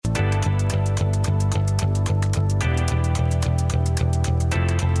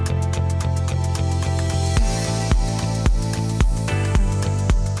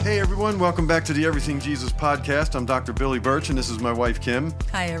everyone. Welcome back to the Everything Jesus podcast. I'm Dr. Billy Birch, and this is my wife, Kim.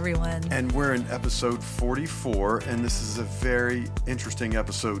 Hi, everyone. And we're in episode 44, and this is a very interesting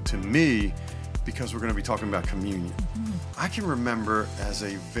episode to me because we're going to be talking about communion. I can remember as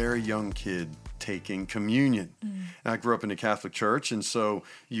a very young kid taking communion. And I grew up in the Catholic Church, and so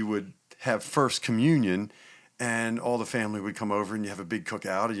you would have First Communion, and all the family would come over, and you have a big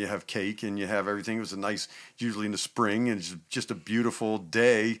cookout, and you have cake, and you have everything. It was a nice, usually in the spring, and it's just a beautiful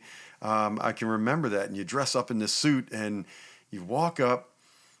day. I can remember that. And you dress up in this suit, and you walk up,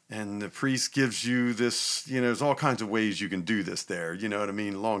 and the priest gives you this, there's all kinds of ways you can do this there. You know what I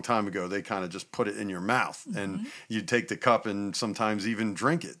mean? A long time ago, they kind of just put it in your mouth, and you'd take the cup and sometimes even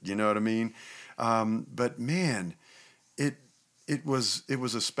drink it. You know what I mean? But man, it was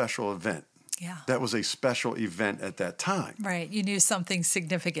a special event. Yeah. That was a special event at that time. Right. You knew something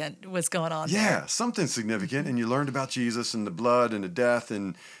significant was going on Yeah, there. something significant. And you learned about Jesus and the blood and the death.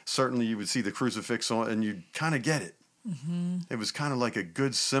 And certainly you would see the crucifix on, and you'd kind of get it. It was kind of like a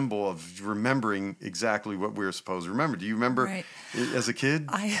good symbol of remembering exactly what we were supposed to remember. Do you remember as a kid?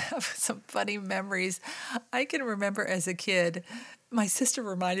 I have some funny memories. I can remember as a kid, my sister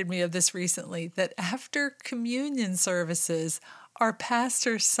reminded me of this recently, that after communion services, our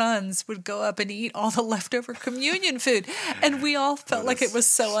pastor's sons would go up and eat all the leftover communion food. And we all felt like it was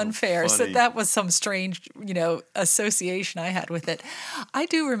so unfair. Funny. So that was some strange, association I had with it. I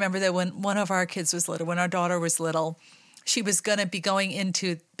do remember that when one of our kids was little, when our daughter was little, she was going to be going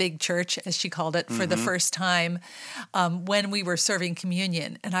into big church, as she called it, for the first time when we were serving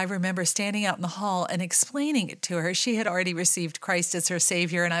communion. And I remember standing out in the hall and explaining it to her. She had already received Christ as her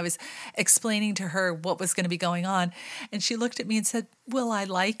Savior, and I was explaining to her what was going to be going on. And she looked at me and said, "Will I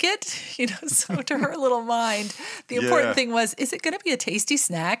like it?" So to her little mind, the important thing was, is it going to be a tasty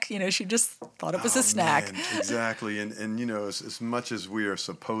snack? She just thought it was a snack. Man, exactly. And as much as we are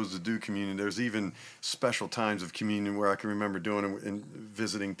supposed to do communion, there's even special times of communion where I can remember doing it and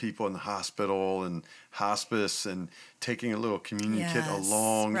visiting people in the hospital and hospice and taking a little communion kit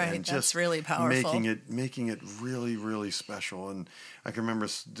along and just really powerful. making it really, really special. And I can remember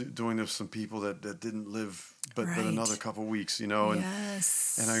doing this with some people that didn't live but another couple weeks, and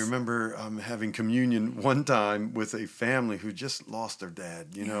I remember having communion one time with a family who just lost their dad,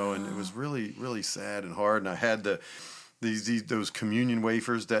 and it was really, really sad and hard. And I had those communion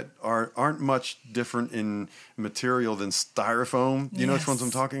wafers that aren't much different in material than styrofoam. You know which ones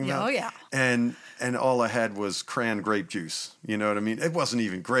I'm talking about? Oh, yeah. And all I had was cran grape juice. You know what I mean? It wasn't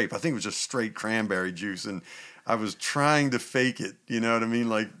even grape. I think it was just straight cranberry juice. And I was trying to fake it. You know what I mean?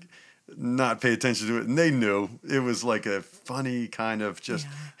 Like not pay attention to it. And they knew. It was like a funny kind of just,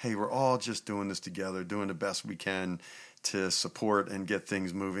 hey, we're all just doing this together, doing the best we can to support and get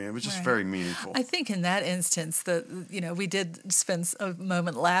things moving. It was just very meaningful. I think in that instance, we did spend a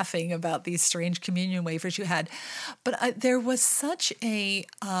moment laughing about these strange communion wafers you had, but there was such a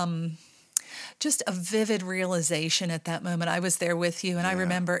just a vivid realization at that moment. I was there with you, and I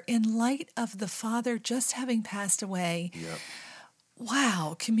remember, in light of the Father just having passed away,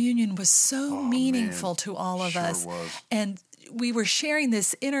 wow, communion was so meaningful to all of us. Was. And we were sharing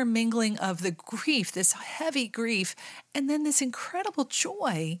this intermingling of the grief, this heavy grief, and then this incredible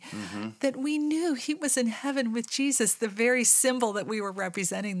joy that we knew he was in heaven with Jesus, the very symbol that we were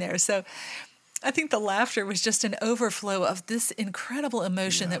representing there. So I think the laughter was just an overflow of this incredible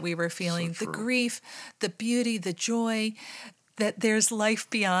emotion that we were feeling, the grief, the beauty, the joy, that there's life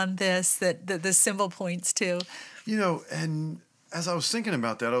beyond this, that the symbol points to. And as I was thinking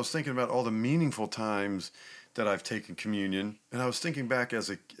about that, I was thinking about all the meaningful times that I've taken communion, and I was thinking back as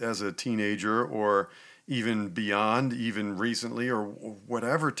a teenager, or even beyond, even recently, or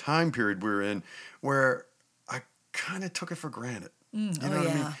whatever time period we're in, where I kind of took it for granted. What I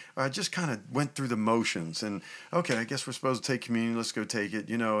mean? I just kind of went through the motions, and okay, I guess we're supposed to take communion. Let's go take it,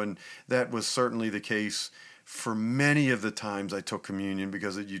 and that was certainly the case for many of the times I took communion,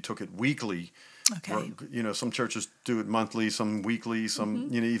 because you took it weekly. Okay. Some churches do it monthly, some weekly, some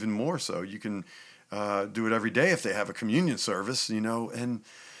even more so. You can do it every day if they have a communion service, and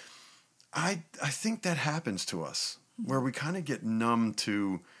I think that happens to us, where we kind of get numb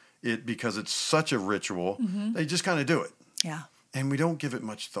to it because it's such a ritual. They just kind of do it. Yeah. And we don't give it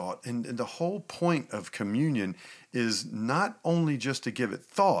much thought. And the whole point of communion is not only just to give it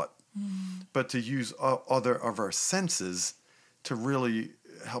thought, but to use other of our senses to really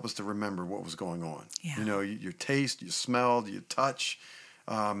help us to remember what was going on. Yeah. Your taste, your smell, your touch,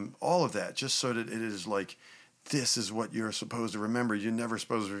 all of that, just so that it is like this is what you're supposed to remember. You're never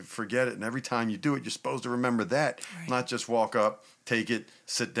supposed to forget it. And every time you do it, you're supposed to remember that, Right. not just walk up, take it,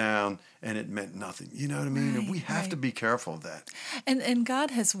 sit down, and it meant nothing. You know what I mean? And we have to be careful of that. And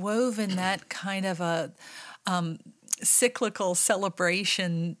God has woven that kind of a cyclical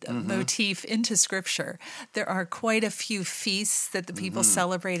celebration motif into Scripture. There are quite a few feasts that the people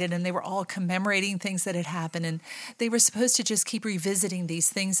celebrated, and they were all commemorating things that had happened, and they were supposed to just keep revisiting these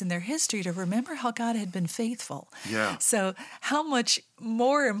things in their history to remember how God had been faithful. Yeah. So how much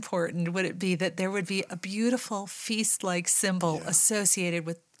more important would it be that there would be a beautiful feast-like symbol associated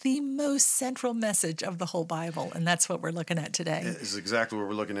with the most central message of the whole Bible, and that's what we're looking at today. Is exactly what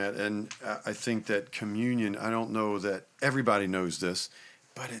we're looking at. And I think that communion, I don't know that everybody knows this,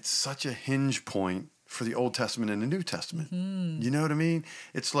 but it's such a hinge point for the Old Testament and the New Testament. You know what I mean?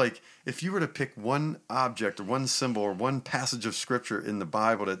 It's like if you were to pick one object or one symbol or one passage of Scripture in the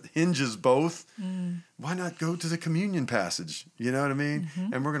Bible that hinges both, why not go to the communion passage? You know what I mean?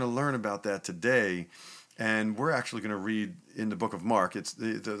 And we're going to learn about that today. And we're actually going to read in the book of Mark. It's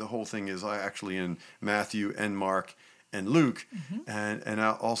the whole thing is actually in Matthew and Mark and Luke. And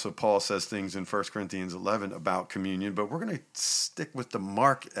also Paul says things in 1 Corinthians 11 about communion. But we're going to stick with the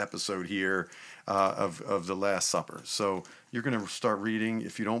Mark episode here of the Last Supper. So you're going to start reading,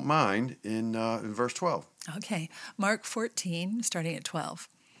 if you don't mind, in verse 12. Okay, Mark 14, starting at 12.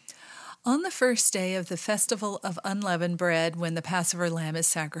 On the first day of the festival of unleavened bread, when the Passover lamb is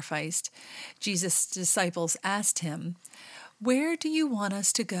sacrificed, Jesus' disciples asked him, "Where do you want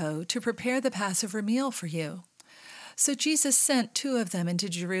us to go to prepare the Passover meal for you?" So Jesus sent 2 of them into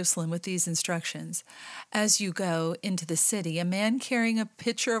Jerusalem with these instructions. "As you go into the city, a man carrying a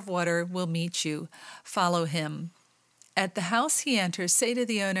pitcher of water will meet you. Follow him. At the house he enters, say to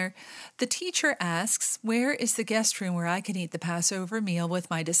the owner, 'The teacher asks, where is the guest room where I can eat the Passover meal with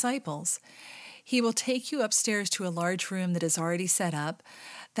my disciples?' He will take you upstairs to a large room that is already set up.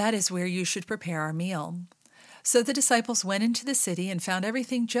 That is where you should prepare our meal." So the disciples went into the city and found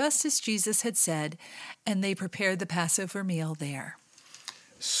everything just as Jesus had said, and they prepared the Passover meal there.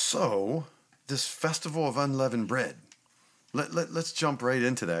 So this festival of unleavened bread, let's jump right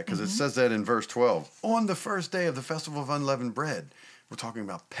into that, because it says that in verse 12. On the first day of the festival of unleavened bread, we're talking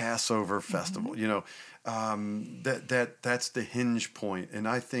about Passover festival. You know, that's the hinge point, and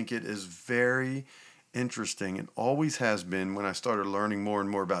I think it is very interesting, and always has been when I started learning more and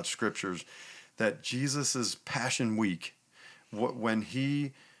more about scriptures, that Jesus's Passion Week, when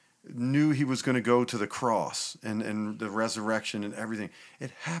he knew he was going to go to the cross and the resurrection and everything, it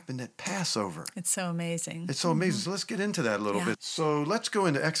happened at Passover. It's so amazing. It's so amazing. So let's get into that a little bit. So let's go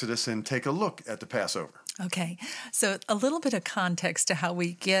into Exodus and take a look at the Passover. Okay, so a little bit of context to how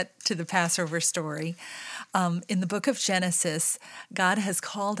we get to the Passover story. In the book of Genesis, God has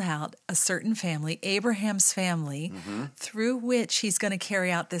called out a certain family, Abraham's family, through which he's going to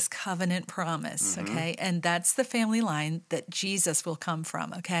carry out this covenant promise, okay? And that's the family line that Jesus will come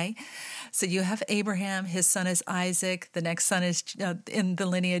from, okay? So you have Abraham, his son is Isaac, the next son is, in the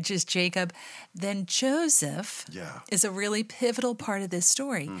lineage is Jacob. Then Joseph is a really pivotal part of this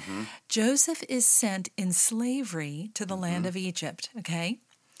story. Joseph is sent in slavery to the land of Egypt, okay?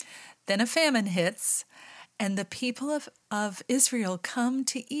 Then a famine hits, and the people of Israel come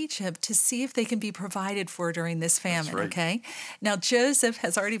to Egypt to see if they can be provided for during this famine, okay? Now, Joseph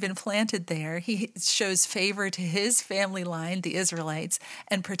has already been planted there. He shows favor to his family line, the Israelites,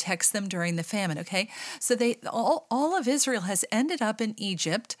 and protects them during the famine, okay? So all of Israel has ended up in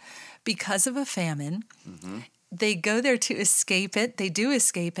Egypt because of a famine. They go there to escape it. They do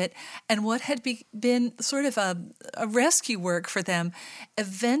escape it. And what had been sort of a rescue work for them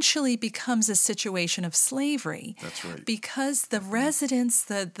eventually becomes a situation of slavery. That's right. Because the residents,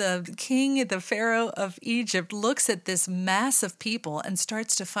 the king, the pharaoh of Egypt looks at this mass of people and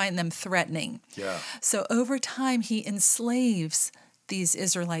starts to find them threatening. Yeah. So over time, he enslaves these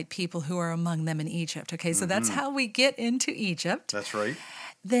Israelite people who are among them in Egypt. Okay, so that's how we get into Egypt. That's right.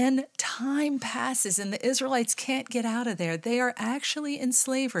 Then time passes and the Israelites can't get out of there. They are actually in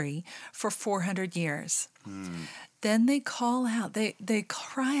slavery for 400 years. Then they call out, they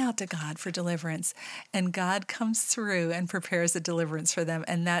cry out to God for deliverance, and God comes through and prepares a deliverance for them,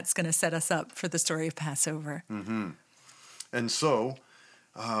 and that's going to set us up for the story of Passover. And so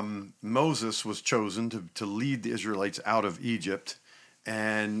Moses was chosen to lead the Israelites out of Egypt,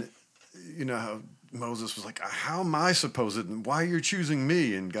 and you know how Moses was like, how am I supposed to, why are you choosing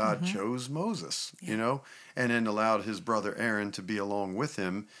me? And God chose Moses, you know, and then allowed his brother Aaron to be along with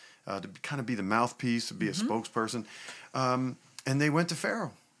him, to kind of be the mouthpiece, to be a spokesperson. And they went to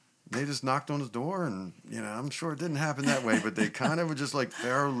Pharaoh. they just knocked on his door, and I'm sure it didn't happen that way, but they kind of were just like,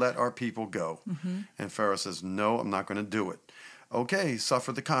 Pharaoh, let our people go. And Pharaoh says, no, I'm not going to do it. Okay,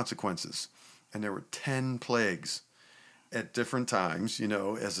 suffer the consequences. And there were 10 plagues at different times,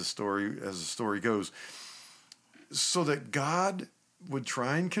 as the story goes, so that God would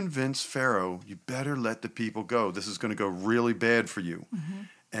try and convince Pharaoh, you better let the people go. This is going to go really bad for you.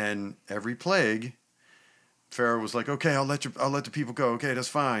 And every plague, Pharaoh was like, okay, I'll let the people go. Okay, that's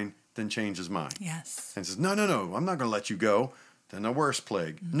fine. Then change his mind. Yes. And says, no, I'm not going to let you go. Then a worse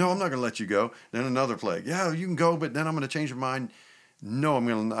plague. No, I'm not going to let you go. Then another plague. Yeah, you can go, but then I'm going to change your mind. No, I'm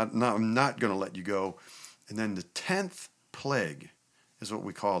not going to let you go. And then the 10th plague is what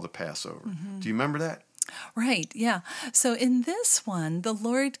we call the Passover. Do you remember that? Right, yeah. So in this one, the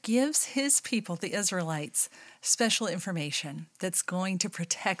Lord gives his people, the Israelites, special information that's going to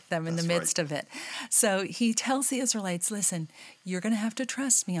protect them in the midst of it. So he tells the Israelites, listen, you're going to have to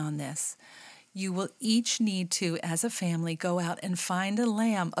trust me on this. You will each need to, as a family, go out and find a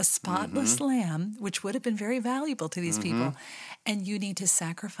lamb, a spotless lamb, which would have been very valuable to these people. And you need to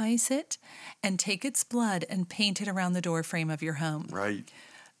sacrifice it and take its blood and paint it around the door frame of your home. Right.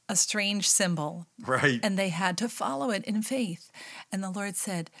 A strange symbol. Right. And they had to follow it in faith. And the Lord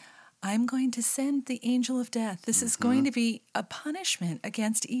said, I'm going to send the angel of death. This is going to be a punishment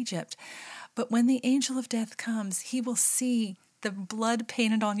against Egypt. But when the angel of death comes, he will see the blood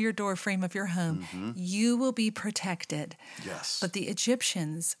painted on your door frame of your home. You will be protected. Yes. But the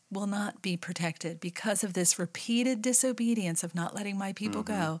Egyptians will not be protected because of this repeated disobedience of not letting my people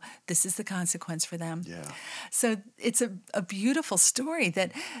go. This is the consequence for them. Yeah. So it's a beautiful story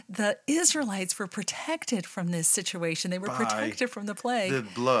that the Israelites were protected from this situation. They were protected from the plague. The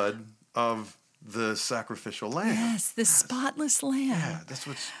blood of the sacrificial lamb. Yes, the spotless lamb. Yeah, that's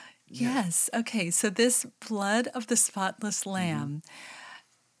what's... Yes. Okay. So this blood of the spotless lamb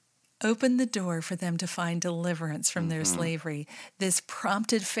opened the door for them to find deliverance from their slavery. This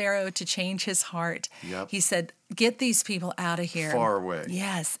prompted Pharaoh to change his heart. Yep. He said, get these people out of here. Far away.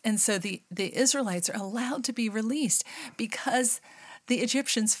 Yes. And so the Israelites are allowed to be released because the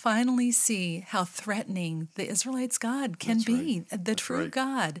Egyptians finally see how threatening the Israelites' God can be. The true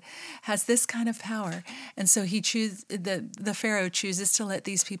God has this kind of power. And so the Pharaoh chooses to let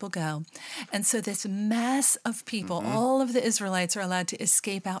these people go. And so this mass of people, all of the Israelites are allowed to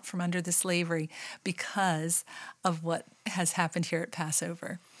escape out from under the slavery because of what has happened here at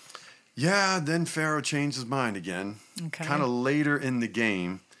Passover. Yeah, then Pharaoh changed his mind again, kind of later in the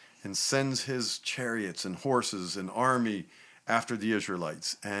game, and sends his chariots and horses and army after the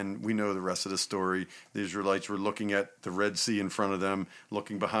Israelites. And we know the rest of the story. The Israelites were looking at the Red Sea in front of them,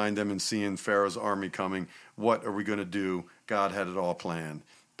 looking behind them and seeing Pharaoh's army coming. What are we going to do? God had it all planned.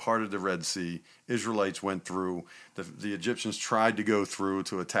 Parted the Red Sea. Israelites went through. The Egyptians tried to go through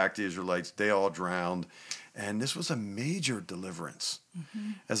to attack the Israelites. They all drowned. And this was a major deliverance.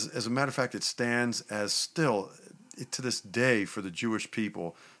 As a matter of fact, it stands as still, to this day, for the Jewish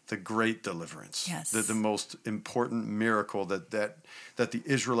people, the great deliverance, the most important miracle that the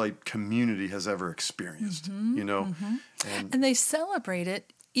Israelite community has ever experienced, And they celebrate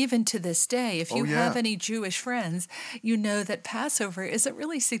it even to this day. If you have any Jewish friends, you know that Passover is a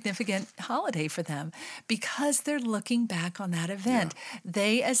really significant holiday for them because they're looking back on that event.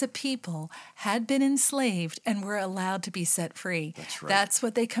 They, as a people, had been enslaved and were allowed to be set free. That's right. That's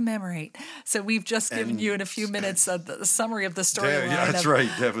what they commemorate. So we've just given you in a few minutes a summary of the storyline. That's right.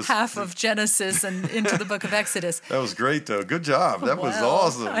 That was half of Genesis and into the book of Exodus. That was great, though. Good job. That was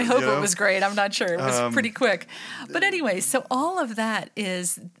awesome. I hope it was great. I'm not sure. It was pretty quick. But anyway, so all of that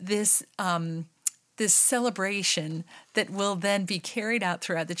is this celebration that will then be carried out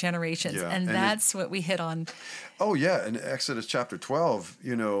throughout the generations, and that's what we hit on. Oh yeah, in Exodus chapter 12,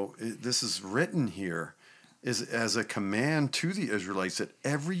 this is written here as a command to the Israelites that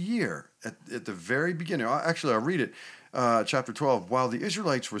every year at the very beginning. I'll read it. Chapter 12. While the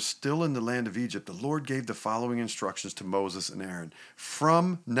Israelites were still in the land of Egypt, the Lord gave the following instructions to Moses and Aaron: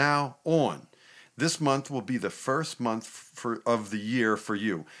 from now on, this month will be the first month of the year for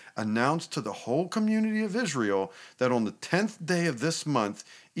you. Announce to the whole community of Israel that on the 10th day of this month,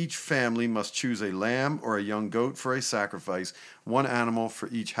 each family must choose a lamb or a young goat for a sacrifice, one animal for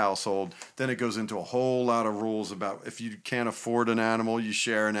each household. Then it goes into a whole lot of rules about if you can't afford an animal, you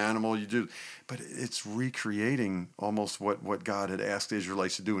share an animal, you do. But it's recreating almost what God had asked the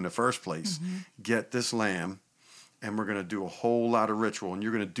Israelites to do in the first place. Get this lamb, and we're going to do a whole lot of ritual, and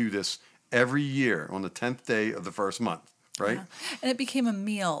you're going to do this every year on the 10th day of the first month. right? Yeah. And it became a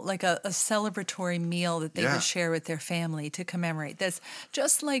meal, like a celebratory meal that they Yeah. would share with their family to commemorate this.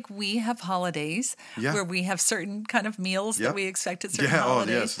 Just like we have holidays Yeah. where we have certain kind of meals Yep. that we expect at certain Yeah,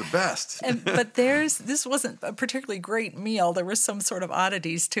 holidays. oh, yeah, it's the best. But this wasn't a particularly great meal. There were some sort of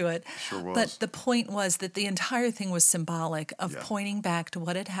oddities to it. Sure was. But the point was that the entire thing was symbolic of Yeah. pointing back to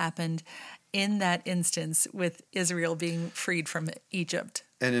what had happened in that instance with Israel being freed from Egypt.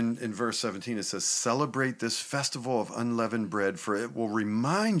 And in verse 17, it says, "Celebrate this festival of unleavened bread, for it will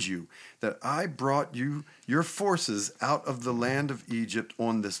remind you that I brought you your forces out of the land of Egypt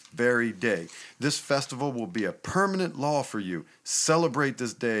on this very day. This festival will be a permanent law for you. Celebrate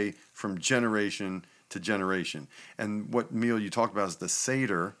this day from generation to generation." And what meal you talked about is the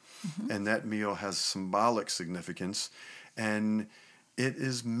Seder, and that meal has symbolic significance. And it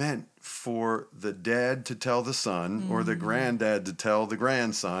is meant for the dad to tell the son, or the granddad to tell the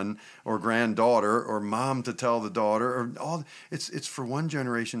grandson, or granddaughter, or mom to tell the daughter, or all. It's for one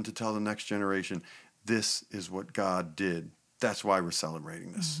generation to tell the next generation, this is what God did. That's why we're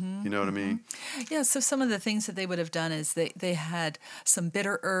celebrating this. You know what I mean? Yeah, so some of the things that they would have done is they had some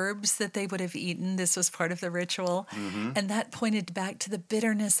bitter herbs that they would have eaten. This was part of the ritual. And that pointed back to the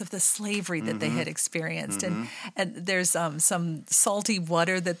bitterness of the slavery that they had experienced. And there's some salty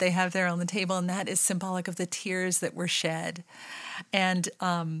water that they have there on the table, and that is symbolic of the tears that were shed. And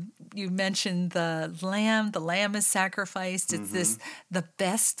you mentioned the lamb. The lamb is sacrificed. It's the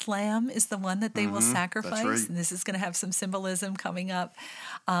best lamb is the one that they will sacrifice. right. And this is going to have some symbolism coming up.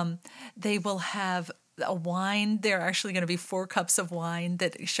 They will have a wine. There are actually going to be 4 cups of wine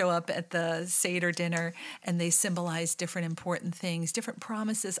that show up at the Seder dinner, and they symbolize different important things, different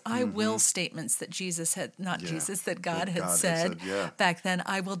promises. I will statements that Jesus had, not Yeah, Jesus, that God that had God had said said, yeah. back then.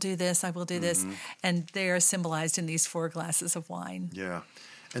 I will do this, I will do this. And they are symbolized in these 4 glasses of wine. Yeah.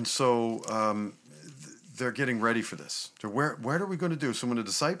 And so they're getting ready for this. So what are we going to do? So when the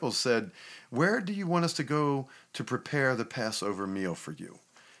disciples said, "Where do you want us to go to prepare the Passover meal for you?"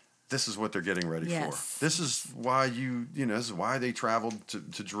 This is what they're getting ready Yes. for. This is why this is why they traveled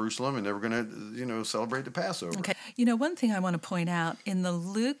to Jerusalem, and they were going to, celebrate the Passover. Okay. One thing I want to point out in the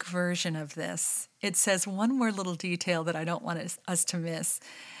Luke version of this, it says one more little detail that I don't want us to miss.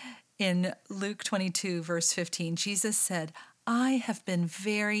 In Luke 22, verse 15, Jesus said, "I have been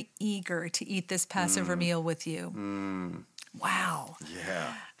very eager to eat this Passover meal with you." Wow.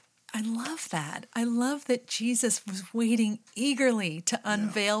 Yeah. I love that. I love that Jesus was waiting eagerly to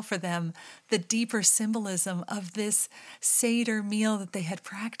unveil for them the deeper symbolism of this Seder meal that they had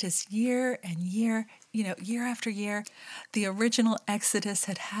practiced year and year, year after year. The original Exodus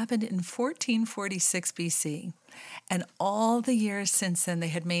had happened in 1446 BC, and all the years since then they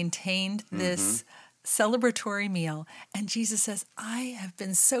had maintained this celebratory meal. And Jesus says, "I have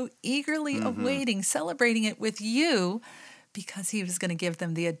been so eagerly awaiting, celebrating it with you," because he was going to give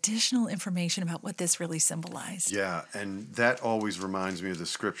them the additional information about what this really symbolized. Yeah, and that always reminds me of the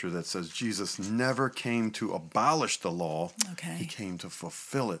scripture that says Jesus never came to abolish the law. Okay. He came to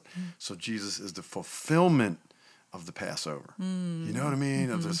fulfill it. So Jesus is the fulfillment of the Passover. You know what I mean?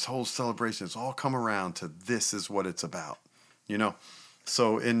 Of this whole celebration. It's all come around to this is what it's about.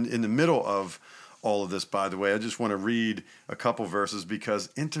 So in the middle of all of this, by the way, I just want to read a couple verses, because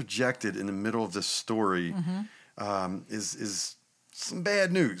interjected in the middle of this story is some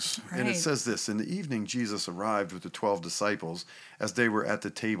bad news. And it Right. says this: "In the evening, Jesus arrived with the 12 disciples. As they were at the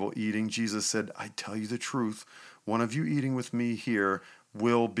table eating, Jesus said, 'I tell you the truth, one of you eating with me here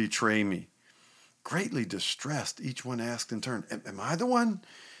will betray me.' Greatly distressed, each one asked in turn, 'Am I the one?'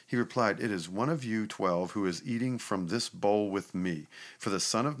 He replied, 'It is one of you 12 who is eating from this bowl with me. For the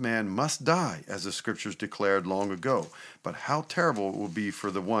Son of Man must die, as the scriptures declared long ago. But how terrible it will be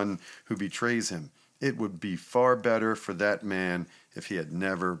for the one who betrays him. It would be far better for that man if he had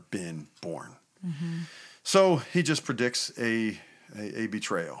never been born.'" So he just predicts a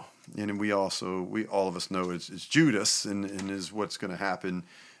betrayal. And we all of us know it's Judas, and is what's going to happen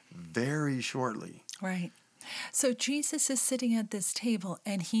very shortly. Right. So Jesus is sitting at this table,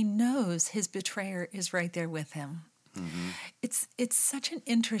 and he knows his betrayer is right there with him. It's such an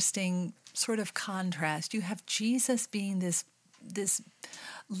interesting sort of contrast. You have Jesus being this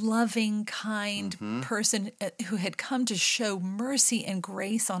loving, kind person who had come to show mercy and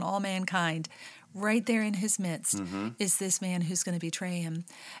grace on all mankind. Right there in his midst is this man who's going to betray him.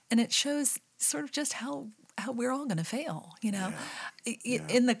 And it shows sort of just how we're all going to fail,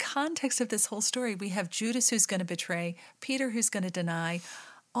 In the context of this whole story, we have Judas who's going to betray, Peter who's going to deny.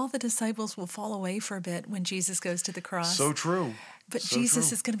 All the disciples will fall away for a bit when Jesus goes to the cross. So true. But So Jesus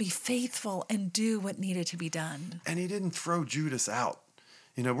true. is going to be faithful and do what needed to be done. And he didn't throw Judas out.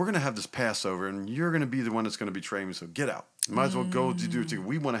 we're going to have this Passover, and you're going to be the one that's going to betray me, so get out. You might as well go to do it.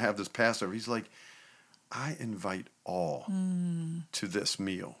 We want to have this Passover. He's like, I invite all to this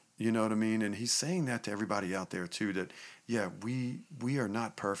meal. You know what I mean? And he's saying that to everybody out there, too, that, yeah, we are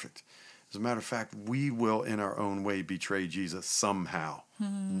not perfect. As a matter of fact, we will, in our own way, betray Jesus somehow,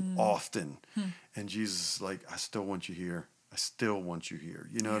 often. And Jesus is like, I still want you here. I still want you here.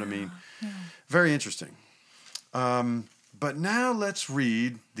 You know what I mean? Yeah. Very interesting. But now let's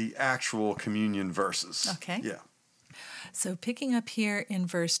read the actual communion verses. Okay. Yeah. So picking up here in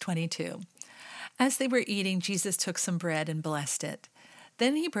verse 22. As they were eating, Jesus took some bread and blessed it.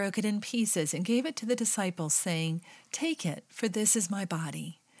 Then he broke it in pieces and gave it to the disciples, saying, Take it, for this is my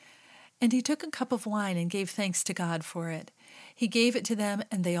body. And he took a cup of wine and gave thanks to God for it. He gave it to them,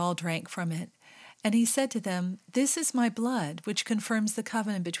 and they all drank from it. And he said to them, This is my blood, which confirms the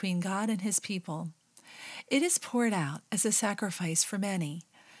covenant between God and his people. It is poured out as a sacrifice for many.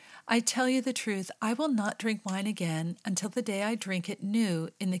 I tell you the truth, I will not drink wine again until the day I drink it new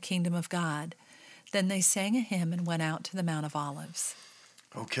in the kingdom of God. Then they sang a hymn and went out to the Mount of Olives.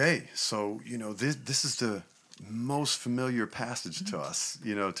 Okay, so, this is the most familiar passage to us,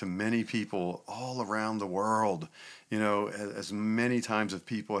 to many people all around the world. As many times as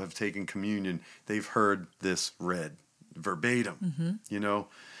people have taken communion, they've heard this read verbatim,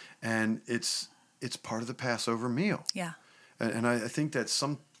 and it's part of the Passover meal. Yeah. And I think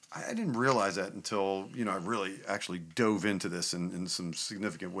that I didn't realize that until, I really actually dove into this in some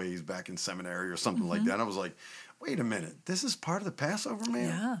significant ways back in seminary or something like that. And I was like, wait a minute, this is part of the Passover meal?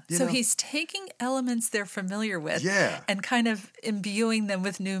 Yeah. So he's taking elements they're familiar with and kind of imbuing them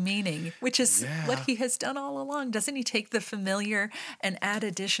with new meaning, which is what he has done all along. Doesn't he take the familiar and add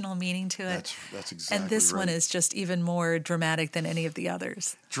additional meaning to it? That's exactly right. And this one is just even more dramatic than any of the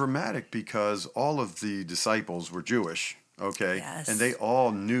others. Dramatic because all of the disciples were Jewish, okay? Yes. And they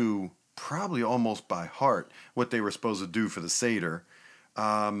all knew probably almost by heart what they were supposed to do for the Seder.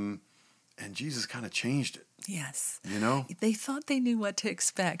 And Jesus kind of changed it. Yes. They thought they knew what to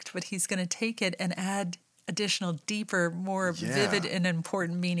expect, but he's going to take it and add additional, deeper, more vivid and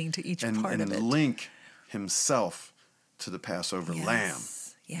important meaning to each part of it. And link himself to the Passover lamb.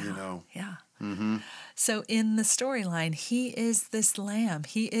 Yeah. Yeah. Mm-hmm. So in the storyline, he is this lamb.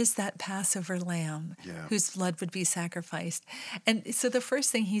 He is that Passover lamb whose blood would be sacrificed. And so the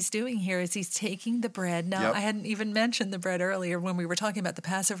first thing he's doing here is he's taking the bread. Now, I hadn't even mentioned the bread earlier when we were talking about the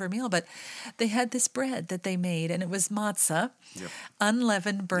Passover meal, but they had this bread that they made, and it was matzah,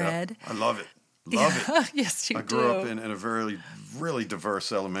 unleavened bread. Yep. I love it. Love it. Yes, you do. I grew up in a very, really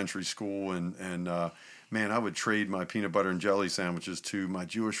diverse elementary school, and man, I would trade my peanut butter and jelly sandwiches to my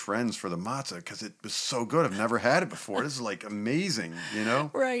Jewish friends for the matzah because it was so good. I've never had it before. This is like amazing,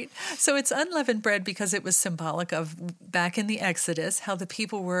 Right. So it's unleavened bread because it was symbolic of back in the Exodus, how the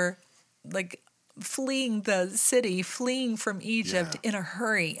people were like fleeing the city, fleeing from Egypt in a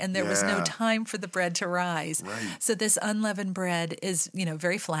hurry, and there was no time for the bread to rise. Right. So this unleavened bread is,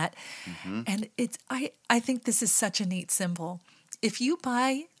 very flat. And it's I think this is such a neat symbol. If you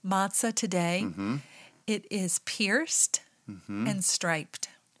buy matzah today, it is pierced and striped.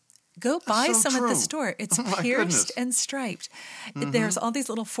 Go buy some at the store. It's pierced and striped. There's all these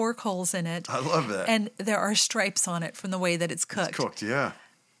little fork holes in it. I love that. And there are stripes on it from the way that it's cooked. It's cooked, yeah.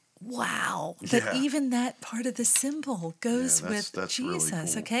 Wow. But even that part of the symbol goes with Jesus, really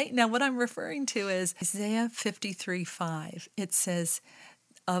cool. Okay? Now, what I'm referring to is Isaiah 53:5. It says,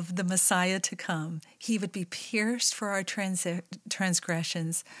 of the Messiah to come, he would be pierced for our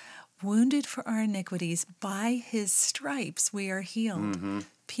transgressions, wounded for our iniquities. By his stripes we are healed.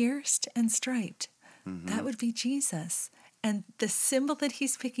 Pierced and striped. That would be Jesus. And the symbol that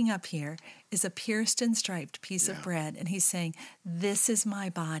he's picking up here is a pierced and striped piece of bread. And he's saying, this is my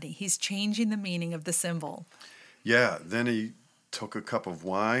body. He's changing the meaning of the symbol. Yeah. Then he took a cup of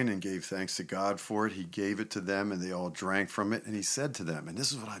wine and gave thanks to God for it. He gave it to them and they all drank from it. And he said to them, and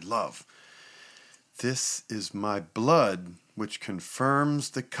this is what I love, this is my blood, which confirms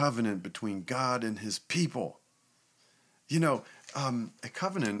the covenant between God and his people. A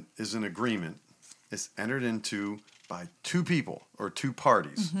covenant is an agreement. It's entered into by two people or two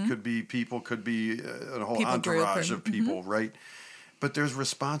parties. Could be people, could be a whole people entourage of people, right? But there's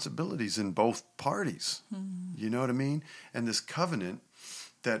responsibilities in both parties. You know what I mean? And this covenant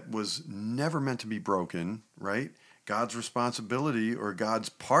that was never meant to be broken, right? God's responsibility or God's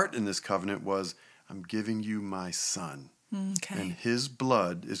part in this covenant was, I'm giving you my son. Okay. And his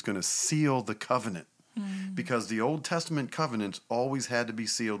blood is going to seal the covenant. Because the Old Testament covenants always had to be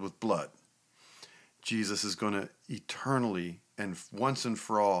sealed with blood. Jesus is going to eternally and once and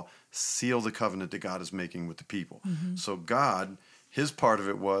for all seal the covenant that God is making with the people. So God His part of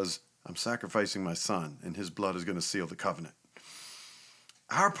it was, I'm sacrificing my son, and his blood is going to seal the covenant.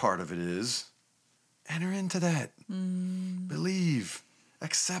 Our part of it is, enter into that. Believe.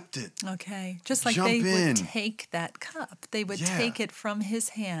 Accept it. Okay. Just like Jump they in. would take that cup. They would take it from his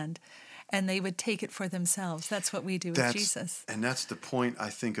hand and they would take it for themselves. That's what we do with Jesus. And that's the point, I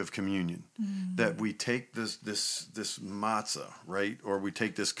think, of communion. That we take this matzah, right? Or we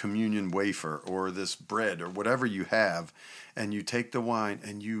take this communion wafer or this bread or whatever you have, and you take the wine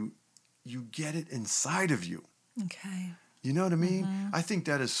and you get it inside of you. Okay. You know what I mean? I think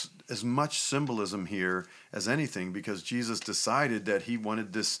that is as much symbolism here as anything, because Jesus decided that he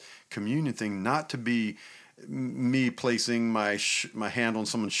wanted this communion thing not to be me placing my hand on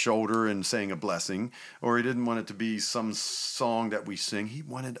someone's shoulder and saying a blessing, or he didn't want it to be some song that we sing. He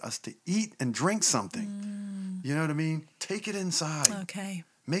wanted us to eat and drink something. You know what I mean? Take it inside. Okay.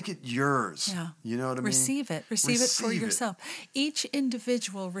 Make it yours. Yeah. You know what I mean? Receive it. Receive it for yourself. Each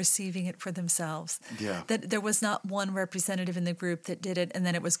individual receiving it for themselves. Yeah. That there was not one representative in the group that did it and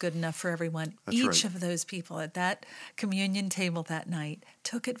then it was good enough for everyone. That's Each right. of those people at that communion table that night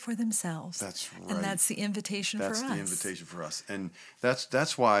took it for themselves. That's right. And that's the invitation for us. That's the invitation for us. And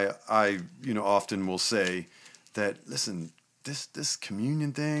that's why I, often will say that, listen, this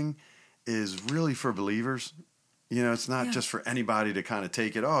communion thing is really for believers. It's not just for anybody to kind of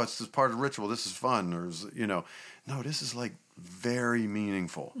take it. Oh, it's just part of the ritual. This is fun. Or, no, this is like very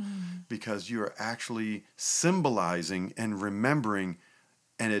meaningful because you are actually symbolizing and remembering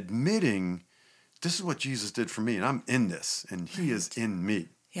and admitting this is what Jesus did for me. And I'm in this and he is in me.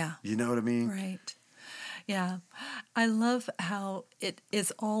 Yeah. You know what I mean? Right. Yeah. I love how it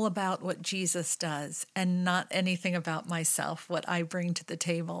is all about what Jesus does and not anything about myself, what I bring to the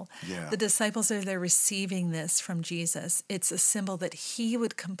table. Yeah. The disciples are there receiving this from Jesus. It's a symbol that he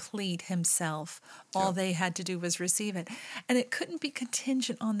would complete himself. All they had to do was receive it. And it couldn't be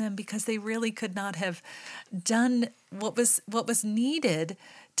contingent on them because they really could not have done what was needed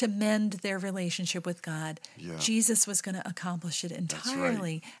to mend their relationship with God. Yeah. Jesus was going to accomplish it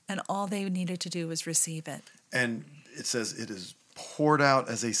entirely, and all they needed to do was receive it. And it says it is poured out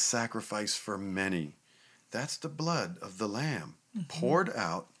as a sacrifice for many. That's the blood of the Lamb, poured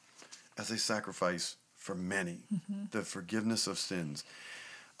out as a sacrifice for many, the forgiveness of sins.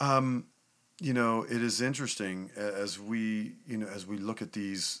 It is interesting as we look at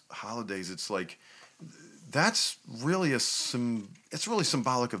these holidays. It's like that's really it's really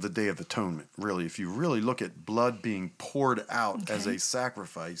symbolic of the Day of Atonement. Really, if you really look at blood being poured out as a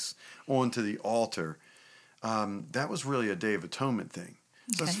sacrifice onto the altar, that was really a Day of Atonement thing.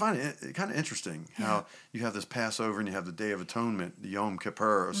 So it's funny, kind of interesting how you have this Passover and you have the Day of Atonement, the Yom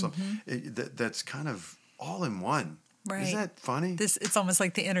Kippur or something. That's kind of all in one. Right. Isn't that funny? It's almost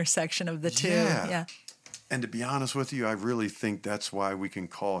like the intersection of the two. Yeah. And to be honest with you, I really think that's why we can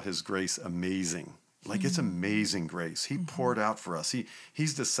call his grace amazing. Like it's amazing grace. He poured out for us.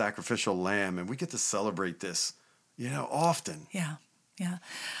 He's the sacrificial lamb, and we get to celebrate this, often. Yeah.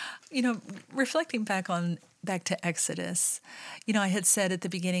 Reflecting back to Exodus, I had said at the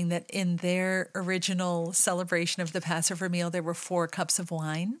beginning that in their original celebration of the Passover meal, there were 4 cups of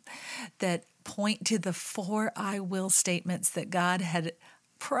wine that point to the 4 I will statements that God had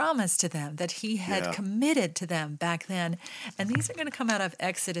promised to them, that he had committed to them back then. And these are going to come out of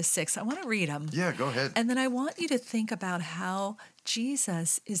Exodus 6. I want to read them. Yeah, go ahead. And then I want you to think about how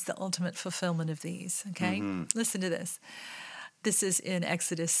Jesus is the ultimate fulfillment of these, okay? Listen to this. This is in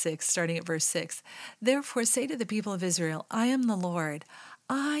Exodus 6, starting at verse 6. Therefore say to the people of Israel, I am the Lord.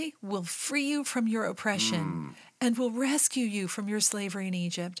 I will free you from your oppression and will rescue you from your slavery in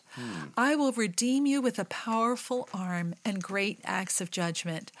Egypt. I will redeem you with a powerful arm and great acts of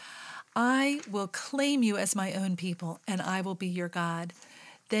judgment. I will claim you as my own people, and I will be your God.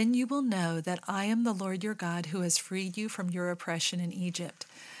 Then you will know that I am the Lord your God who has freed you from your oppression in Egypt.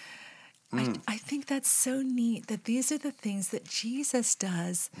 I think that's so neat that these are the things that Jesus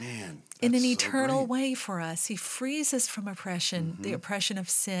does in an eternal way for us. He frees us from oppression, the oppression of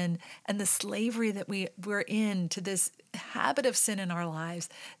sin, and the slavery that we're in to this habit of sin in our lives,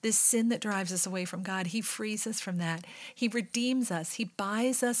 this sin that drives us away from God. He frees us from that. He redeems us. He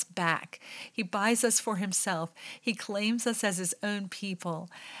buys us back. He buys us for himself. He claims us as his own people.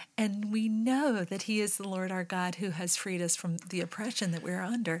 And we know that he is the Lord our God who has freed us from the oppression that we're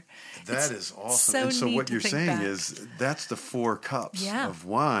under. That is awesome. And so what you're saying is that's the 4 cups of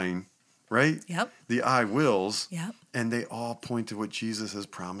wine, right? Yep. The I wills. Yep. And they all point to what Jesus has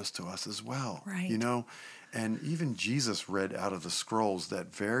promised to us as well. Right. And even Jesus read out of the scrolls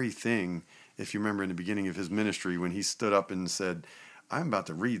that very thing, if you remember in the beginning of his ministry when he stood up and said, I'm about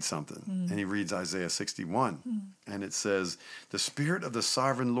to read something. And he reads Isaiah 61. And it says, the Spirit of the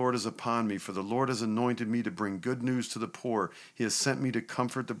sovereign Lord is upon me, for the Lord has anointed me to bring good news to the poor. He has sent me to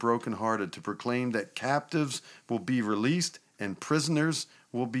comfort the brokenhearted, to proclaim that captives will be released and prisoners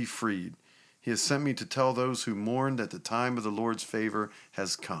will be freed. He has sent me to tell those who mourn that the time of the Lord's favor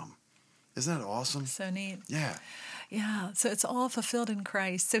has come. Isn't that awesome? So neat. Yeah. Yeah, so it's all fulfilled in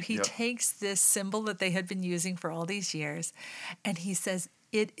Christ. So he takes this symbol that they had been using for all these years, and he says,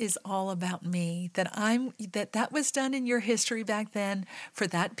 it is all about me, that was done in your history back then for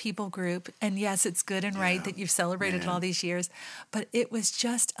that people group. And yes, it's good and right that you've celebrated all these years, but it was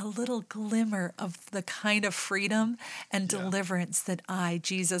just a little glimmer of the kind of freedom and deliverance that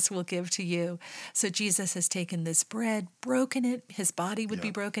Jesus, will give to you. So Jesus has taken this bread, broken it. His body would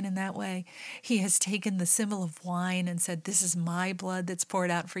be broken in that way. He has taken the symbol of wine and said, this is my blood that's poured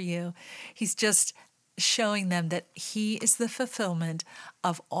out for you. He's just showing them that he is the fulfillment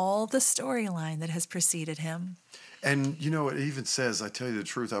of all the storyline that has preceded him. And, it even says, I tell you the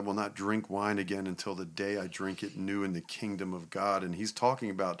truth, I will not drink wine again until the day I drink it new in the kingdom of God. And he's talking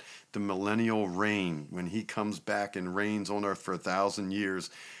about the millennial reign, when he comes back and reigns on earth for 1,000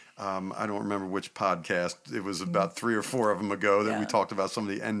 years. I don't remember which podcast. It was about 3 or 4 of them ago that we talked about some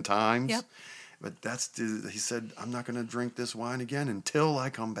of the end times. Yep. But he said, I'm not going to drink this wine again until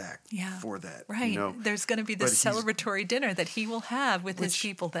I come back for that. Right. There's going to be this celebratory dinner that he will have with his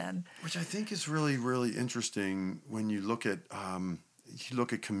people then. Which I think is really, really interesting when you look at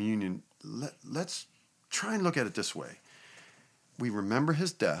communion. Let's try and look at it this way. We remember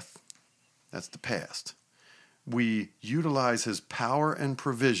his death. That's the past. We utilize his power and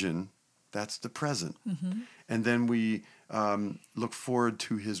provision. That's the present. Mm-hmm. And then we look forward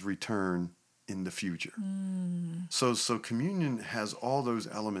to his return in the future. So communion has all those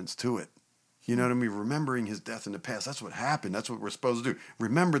elements to it. You know what I mean? Remembering his death in the past. That's what happened. That's what we're supposed to do.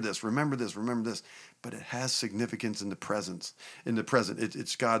 Remember this, remember this, remember this. But it has significance in the present.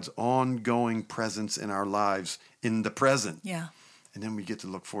 It's God's ongoing presence in our lives in the present. Yeah. And then we get to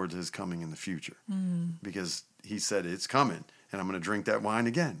look forward to his coming in the future. Because he said it's coming, and I'm going to drink that wine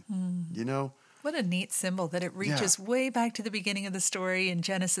again. What a neat symbol that it reaches way back to the beginning of the story in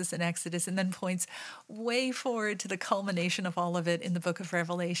Genesis and Exodus, and then points way forward to the culmination of all of it in the book of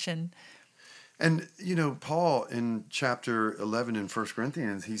Revelation. And, Paul in chapter 11 in 1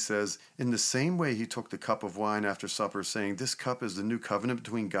 Corinthians, he says, in the same way he took the cup of wine after supper, saying, this cup is the new covenant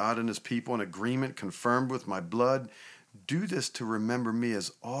between God and his people, an agreement confirmed with my blood. Do this to remember me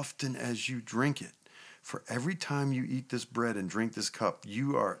as often as you drink it. For every time you eat this bread and drink this cup,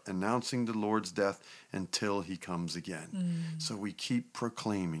 you are announcing the Lord's death until he comes again. So we keep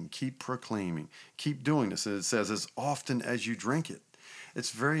proclaiming, keep doing this. And it says, as often as you drink it. It's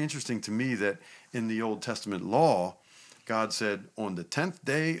very interesting to me that in the Old Testament law, God said, on the 10th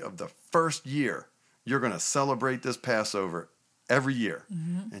day of the first year, you're going to celebrate this Passover every year.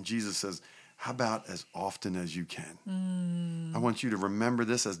 Mm-hmm. And Jesus says, how about as often as you can? I want you to remember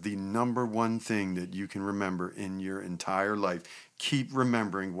this as the number one thing that you can remember in your entire life. Keep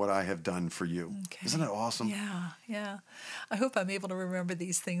remembering what I have done for you. Okay. Isn't that awesome? Yeah. I hope I'm able to remember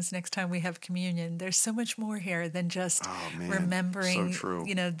these things next time we have communion. There's so much more here than just remembering,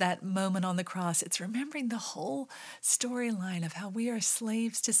 that moment on the cross. It's remembering the whole storyline of how we are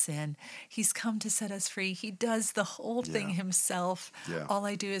slaves to sin. He's come to set us free. He does the whole thing himself. Yeah. All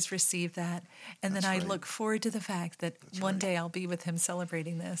I do is receive that. And then I look forward to the fact that one day I'll be with him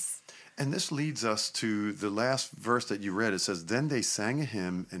celebrating this. And this leads us to the last verse that you read. It says, then they sang a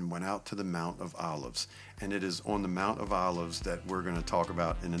hymn and went out to the Mount of Olives. And it is on the Mount of Olives that we're going to talk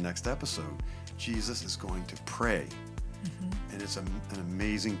about in the next episode. Jesus is going to pray. Mm-hmm. And it's an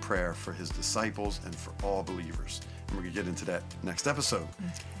amazing prayer for his disciples and for all believers. And we're going to get into that next episode.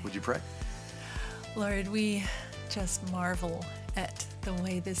 Okay. Would you pray? Lord, we just marvel at the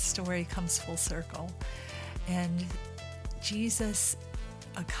way this story comes full circle. And Jesus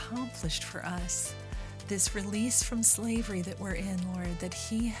accomplished for us this release from slavery that we're in, Lord, that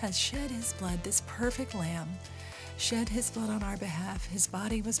he has shed his blood, this perfect lamb, shed his blood on our behalf. His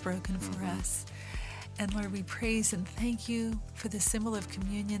body was broken for us. And Lord, we praise and thank you for the symbol of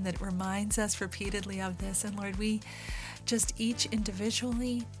communion that reminds us repeatedly of this. And Lord, we just each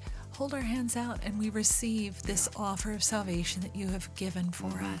individually hold our hands out and we receive this offer of salvation that you have given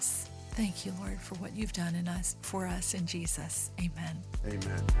for us. Thank you, Lord, for what you've done for us in Jesus. Amen.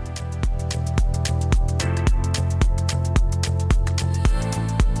 Amen.